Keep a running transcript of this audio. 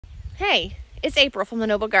Hey, it's April from the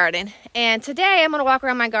Noble Garden, and today I'm going to walk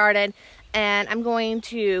around my garden and I'm going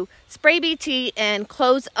to spray BT and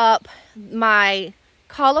close up my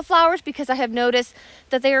cauliflowers because I have noticed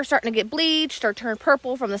that they are starting to get bleached or turn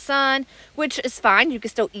purple from the sun, which is fine. You can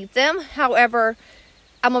still eat them. However,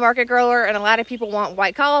 I'm a market grower and a lot of people want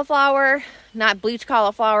white cauliflower, not bleached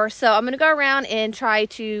cauliflower. So I'm going to go around and try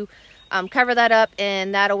to cover that up,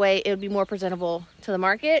 and that way it would be more presentable to the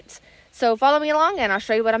market. So follow me along and I'll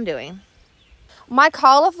show you what I'm doing. My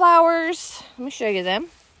cauliflowers, let me show you them.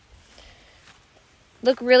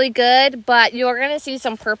 Look really good, but you're going to see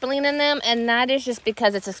some purpling in them, and that is just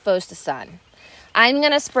because it's exposed to sun. I'm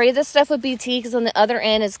going to spray this stuff with BT because on the other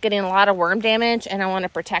end it's getting a lot of worm damage and I want to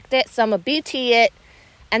protect it. So I'm going to BT it,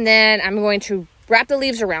 and then I'm going to wrap the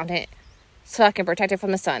leaves around it so I can protect it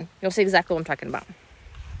from the sun. You'll see exactly what I'm talking about.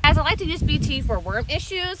 As I like to use BT for worm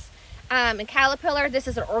issues. And Cauliflower, this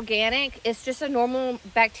is an organic. It's just a normal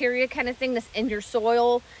bacteria kind of thing that's in your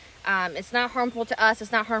soil. It's not harmful to us.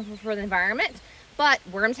 It's not harmful for the environment, but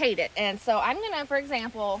worms hate it. And so I'm going to, for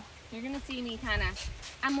example, you're going to see me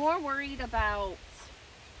I'm more worried about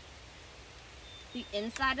the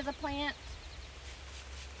inside of the plant.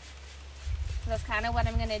 So that's kind of what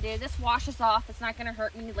I'm going to do. This washes off. It's not going to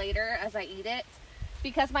hurt me later as I eat it,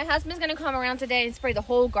 because my husband's going to come around today and spray the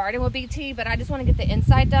whole garden with BT, but I just want to get the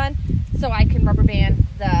inside done so I can rubber band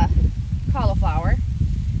the cauliflower.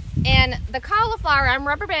 And the cauliflower, I'm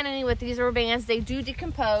rubber banding with these rubber bands. They do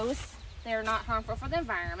decompose. They're not harmful for the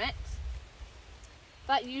environment.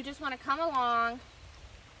 But you just want to come along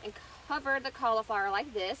and cover the cauliflower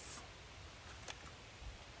like this.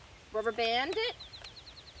 Rubber band it.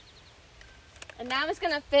 And now it's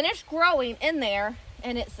going to finish growing in there,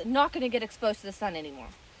 and it's not going to get exposed to the sun anymore.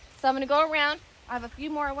 So I'm going to go around. I have a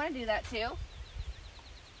few more I want to do that too.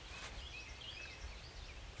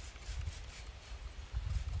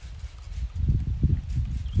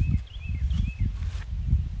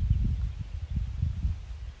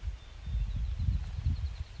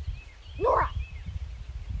 Nora!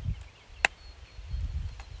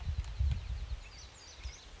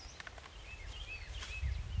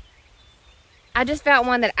 I just found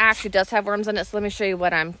one that actually does have worms in it, so let me show you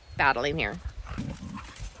what I'm battling here.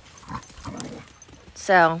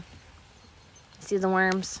 So, see the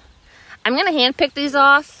worms? I'm going to hand pick these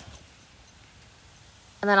off,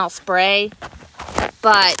 and then I'll spray.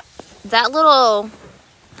 But that little,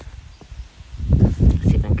 let's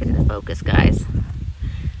see if I can get it to focus, guys.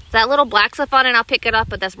 That little black stuff on it, I'll pick it up,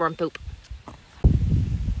 but that's worm poop.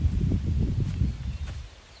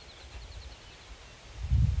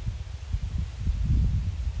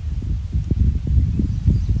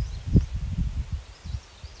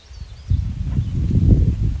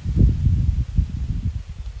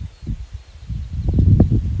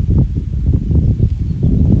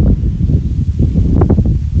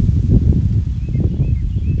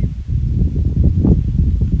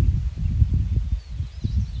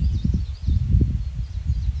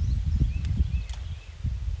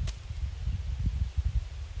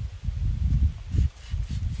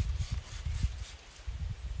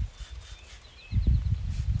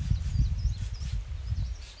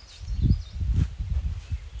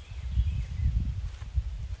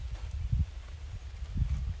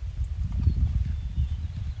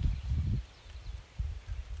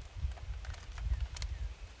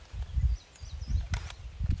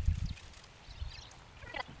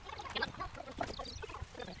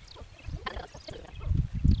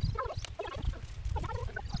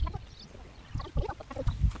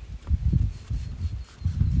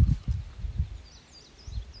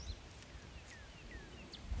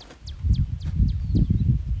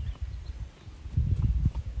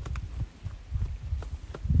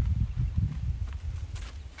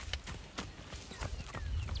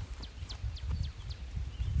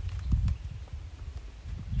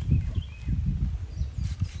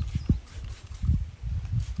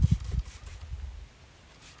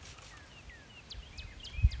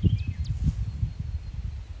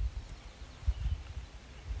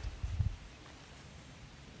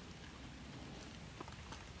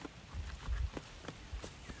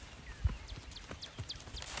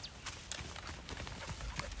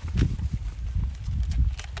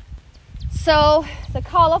 So the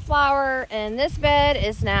cauliflower in this bed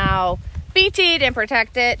is now BT'd and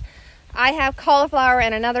protected. I have cauliflower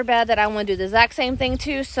in another bed that I want to do the exact same thing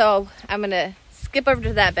to, so I'm going to skip over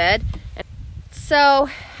to that bed. So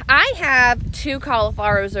I have two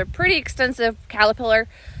cauliflowers, a pretty extensive caterpillar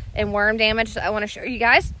and worm damage that I want to show you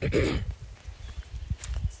guys.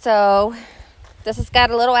 So this has got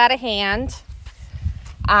a little out of hand.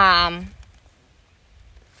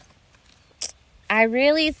 I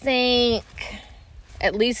really think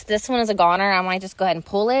at least this one is a goner. I might just go ahead and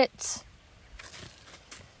pull it.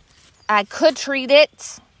 I could treat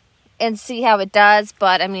it and see how it does,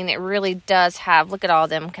 but I mean, it really does have, look at all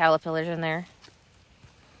them caterpillars in there.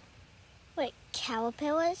 Wait,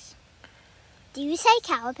 caterpillars? Do you say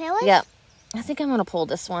caterpillars? Yep. I think I'm going to pull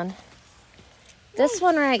this one. This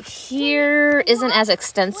one right here isn't as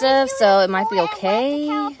extensive, so it might be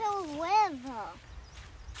okay.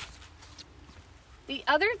 The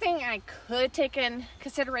other thing I could take in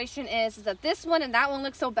consideration is that this one and that one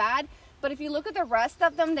look so bad, but if you look at the rest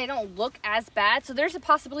of them, they don't look as bad. So there's a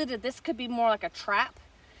possibility that this could be more like a trap.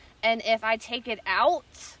 And if I take it out,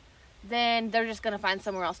 then they're just going to find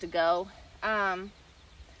somewhere else to go.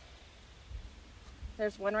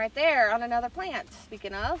 There's one right there on another plant,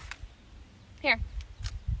 speaking of. Here.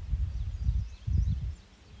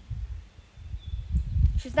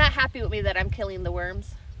 She's not happy with me that I'm killing the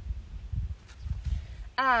worms.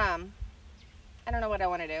 I don't know what I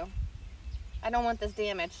want to do. I don't want this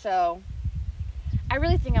damaged, so I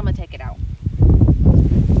really think I'm going to take it out.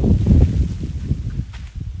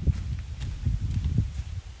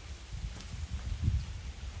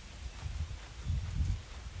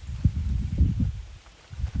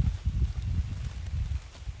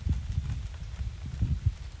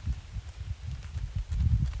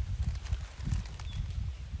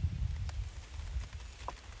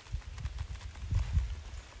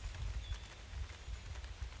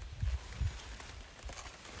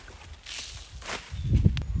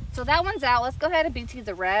 So that one's out. Let's go ahead and BT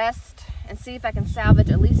the rest and see if I can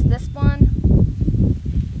salvage at least this one.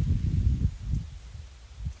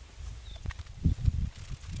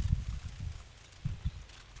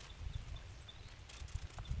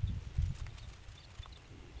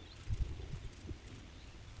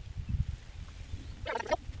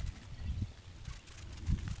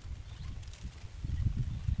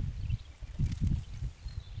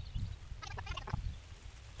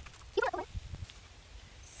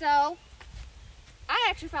 So, I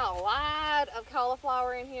actually found a lot of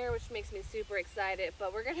cauliflower in here, which makes me super excited,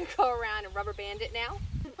 but we're going to go around and rubber band it now.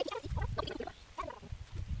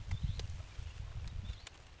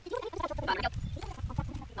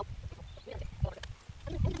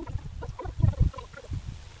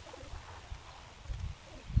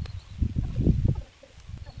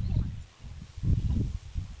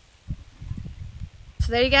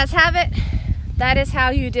 So there you guys have it. That is how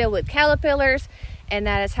you deal with caterpillars. And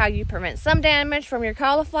that is how you prevent some damage from your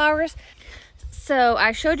cauliflowers. So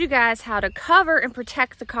I showed you guys how to cover and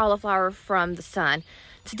protect the cauliflower from the sun.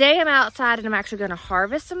 Today I'm outside and I'm actually going to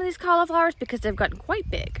harvest some of these cauliflowers because they've gotten quite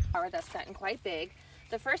big. That's gotten quite big.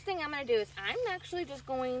 The first thing I'm going to do is I'm actually just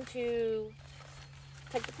going to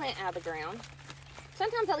take the plant out of the ground.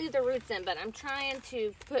 Sometimes I leave the roots in, but I'm trying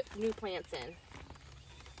to put new plants in.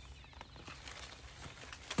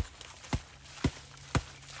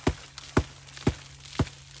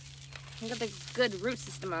 Look at the good root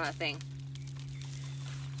system on that thing.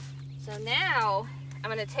 So now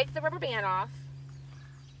I'm going to take the rubber band off.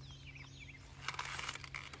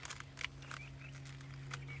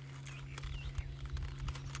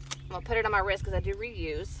 I'm going to put it on my wrist because I do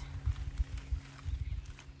reuse.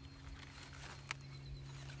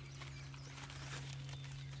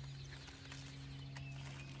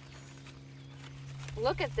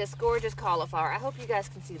 Look at this gorgeous cauliflower. I hope you guys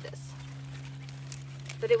can see this.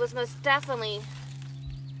 But it was most definitely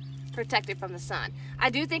protected from the sun.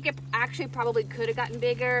 I do think it actually probably could have gotten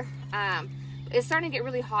bigger. It's starting to get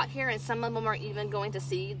really hot here and some of them aren't even going to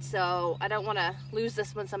seed, so I don't want to lose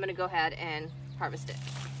this one, so I'm going to go ahead and harvest it.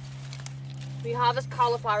 When you harvest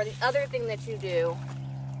cauliflower, the other thing that you do,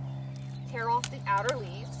 tear off the outer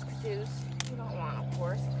leaves, because you don't want, of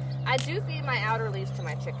course. I do feed my outer leaves to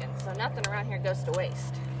my chickens, so nothing around here goes to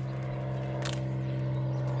waste.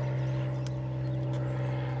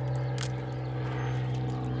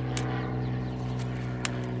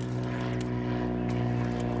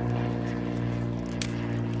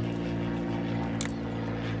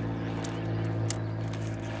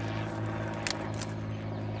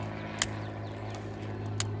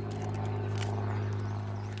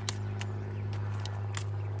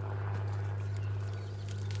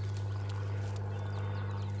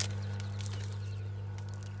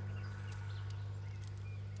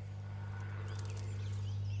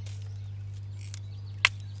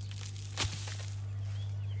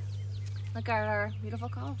 Look at our beautiful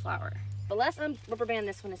cauliflower. But let's rubber band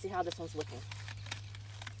this one and see how this one's looking.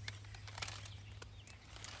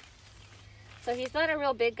 So he's not a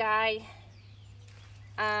real big guy.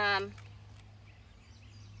 I'm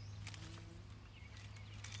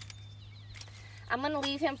going to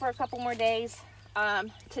leave him for a couple more days.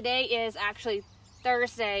 Today is actually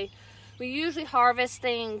Thursday. We usually harvest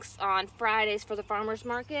things on Fridays for the farmer's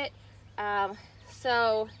market.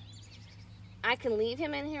 So I can leave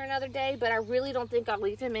him in here another day, but I really don't think I'll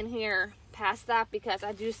leave him in here past that, because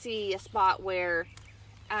I do see a spot where,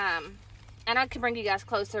 and I can bring you guys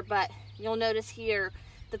closer, but you'll notice here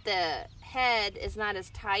that the head is not as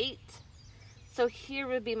tight. So here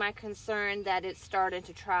would be my concern, that it's starting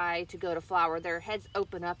to try to go to flower. Their heads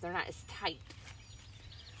open up, they're not as tight.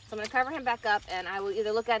 So I'm gonna cover him back up, and I will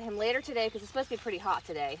either look at him later today, because it's supposed to be pretty hot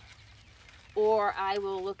today, or I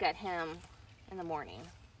will look at him in the morning.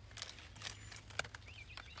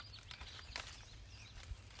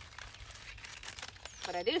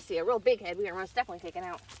 But I do see a real big head we are most definitely taking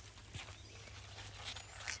out.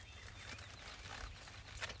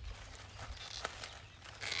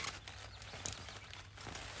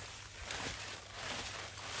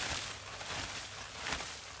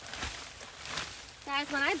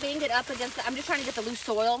 Guys, when I banged it up against I'm just trying to get the loose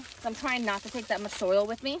soil. So I'm trying not to take that much soil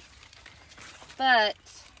with me. But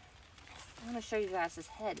I want to show you guys, this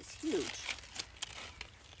head is huge.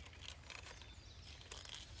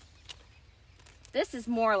 This is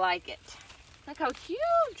more like it. Look how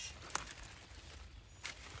huge.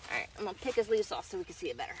 All right, I'm gonna pick his leaves off so we can see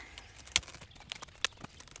it better.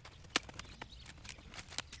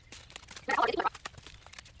 Look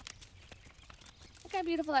how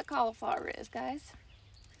beautiful that cauliflower is, guys.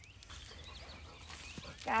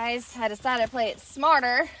 Guys, I decided to play it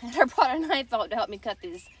smarter, and I brought a knife out to help me cut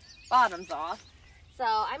these bottoms off. So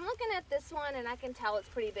I'm looking at this one, and I can tell it's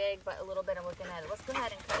pretty big, but a little bit I'm looking at it. Let's go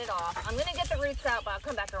ahead and cut it off. I'm gonna get the roots out, but I'll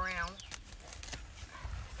come back around.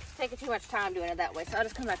 It's taking too much time doing it that way, so I'll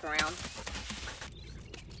just come back around.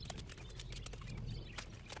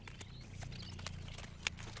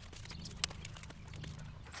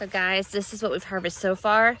 So guys, this is what we've harvested so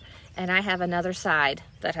far, and I have another side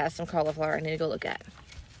that has some cauliflower I need to go look at.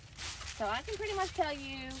 So I can pretty much tell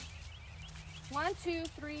you 1, 2,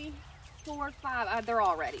 3, 4, 5, they're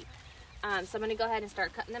all ready. So I'm gonna go ahead and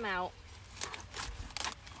start cutting them out.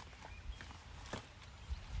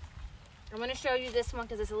 I'm gonna show you this one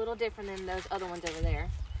because it's a little different than those other ones over there.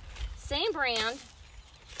 Same brand.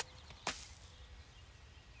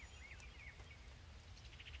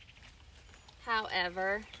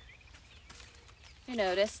 However, you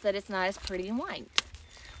notice that it's not as pretty and white.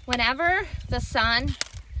 Whenever the sun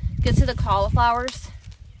gets to the cauliflowers,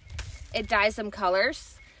 it dyes them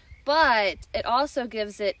colors, but it also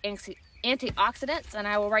gives it antioxidants, and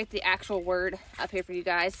I will write the actual word up here for you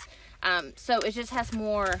guys. So it just has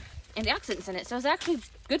more antioxidants in it, so it's actually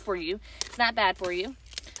good for you. It's not bad for you,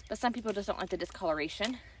 but some people just don't like the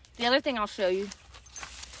discoloration. The other thing I'll show you,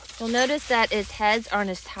 you'll notice that its heads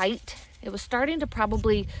aren't as tight. It was starting to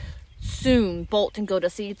probably soon bolt and go to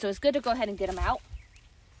seed, so it's good to go ahead and get them out.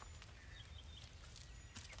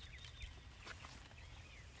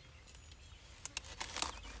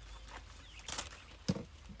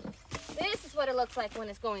 This is what it looks like when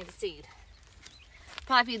it's going to seed.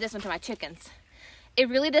 Probably feed this one to my chickens. It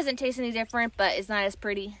really doesn't taste any different, but it's not as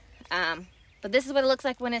pretty. But this is what it looks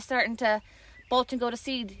like when it's starting to bolt and go to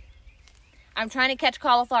seed. I'm trying to catch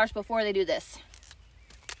cauliflowers before they do this.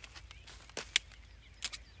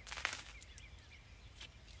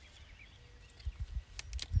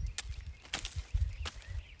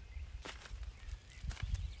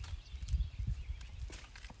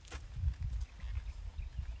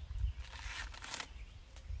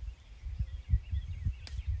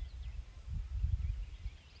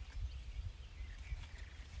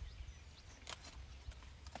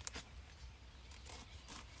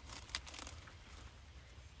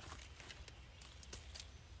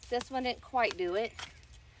 This one didn't quite do it.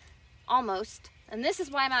 Almost. And this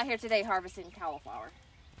is why I'm out here today harvesting cauliflower.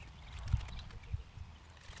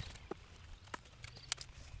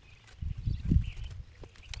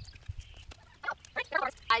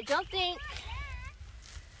 I don't think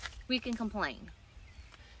we can complain.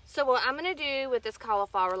 So what I'm going to do with this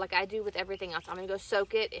cauliflower, like I do with everything else, I'm going to go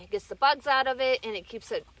soak it. It gets the bugs out of it, and it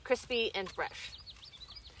keeps it crispy and fresh.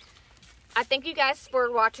 I thank you guys for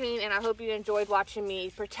watching, and I hope you enjoyed watching me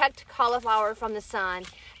protect cauliflower from the sun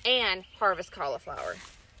and harvest cauliflower.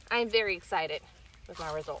 I'm very excited with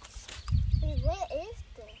my results. Wait, what is